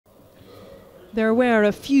There were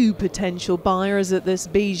a few potential buyers at this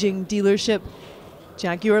Beijing dealership.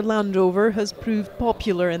 Jaguar Land Rover has proved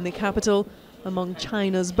popular in the capital among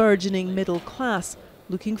China's burgeoning middle class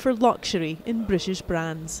looking for luxury in British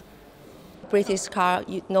brands. British car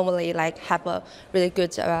normally have a really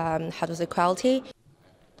good quality.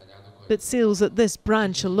 But sales at this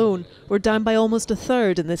branch alone were down by almost a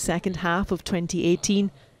third in the second half of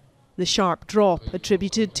 2018. The sharp drop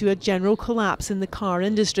attributed to a general collapse in the car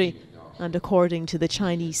industry and, according to the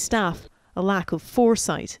Chinese staff, a lack of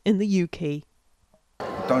foresight in the UK.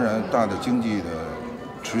 当然，大的经济的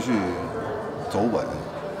持续走稳，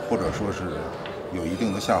或者说是有一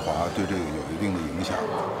定的下滑，对这个有一定的影响。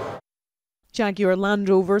 Jaguar Land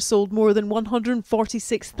Rover sold more than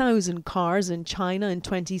 146,000 cars in China in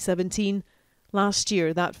 2017. Last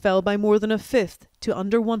year, that fell by more than a fifth to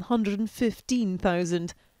under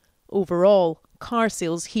 115,000. Overall, car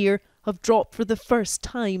sales here have dropped for the first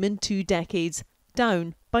time in 2 decades,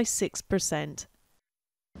 down by 6%.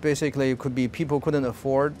 Basically, it could be people couldn't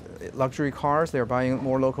afford luxury cars, they're buying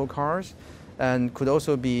more local cars. And could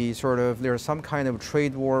also be there's some kind of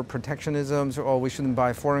trade war protectionism, or we shouldn't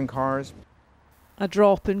buy foreign cars. A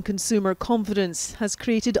drop in consumer confidence has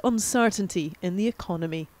created uncertainty in the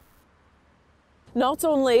economy. Not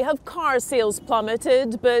only have car sales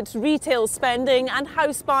plummeted, but retail spending and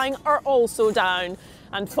house buying are also down.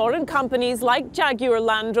 And foreign companies like Jaguar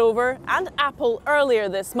Land Rover and Apple earlier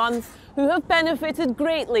this month, who have benefited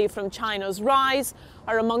greatly from China's rise,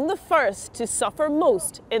 are among the first to suffer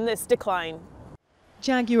most in this decline.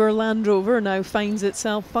 Jaguar Land Rover now finds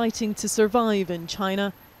itself fighting to survive in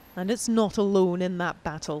China, and it's not alone in that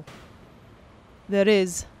battle. There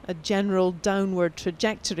is a general downward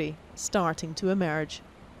trajectory starting to emerge.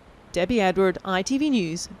 Debbie Edward, ITV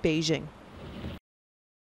News, Beijing.